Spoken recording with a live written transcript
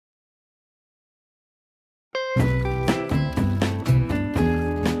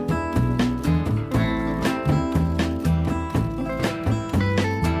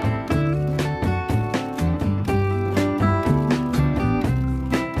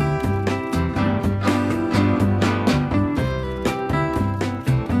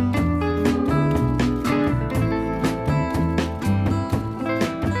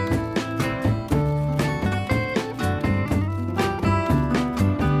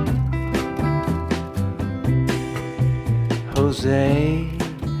Jose,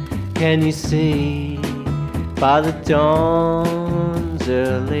 can you see by the dawn's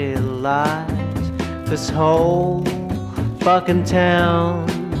early light this whole fucking town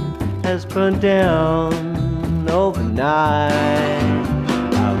has burned down overnight?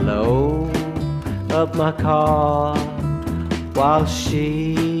 I load up my car while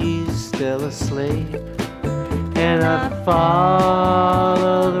she's still asleep, and I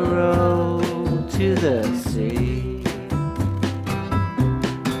follow the road to the sea.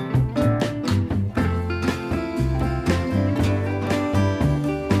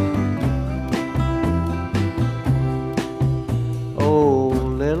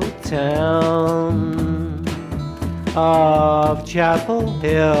 Town of Chapel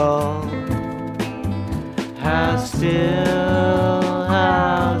Hill, how still,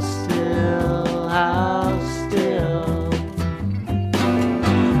 how still, how still.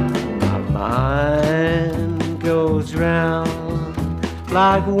 My mind goes round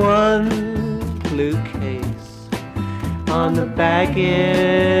like one blue case on the baggage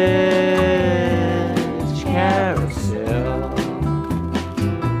carousel.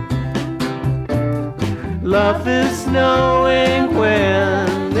 Love is knowing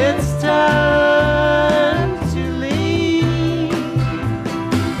when it's time to leave.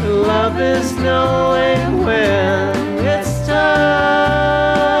 Love is knowing when it's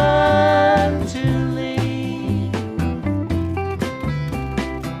time to leave.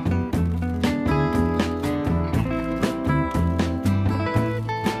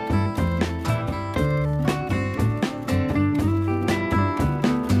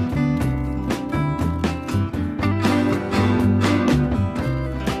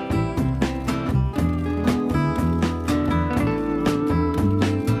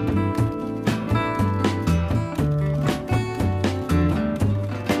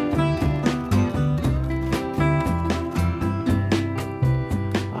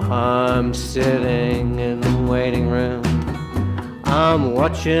 I'm sitting in the waiting room, I'm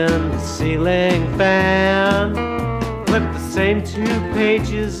watching the ceiling fan, flip the same 2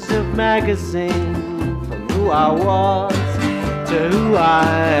 pages of magazine, from who I was to who I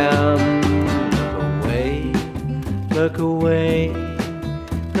am. Look away,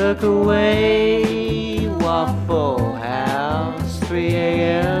 look away, Waffle House, 3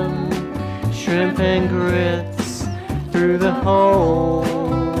 a.m., shrimp and grits through the hole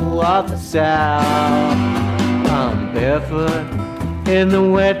of the South. I'm barefoot in the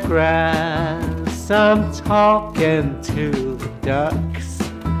wet grass, I'm talking to the ducks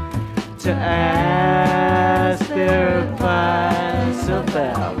to ask their advice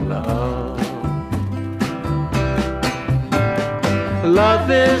about love.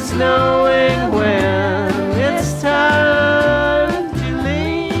 Love is knowing when it's time to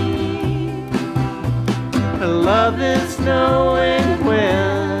leave. Love is knowing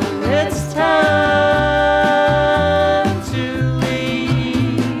when it's time to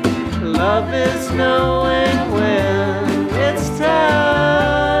leave. Love is knowing when it's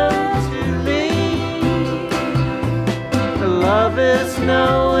time to leave. Love is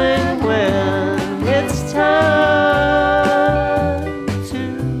knowing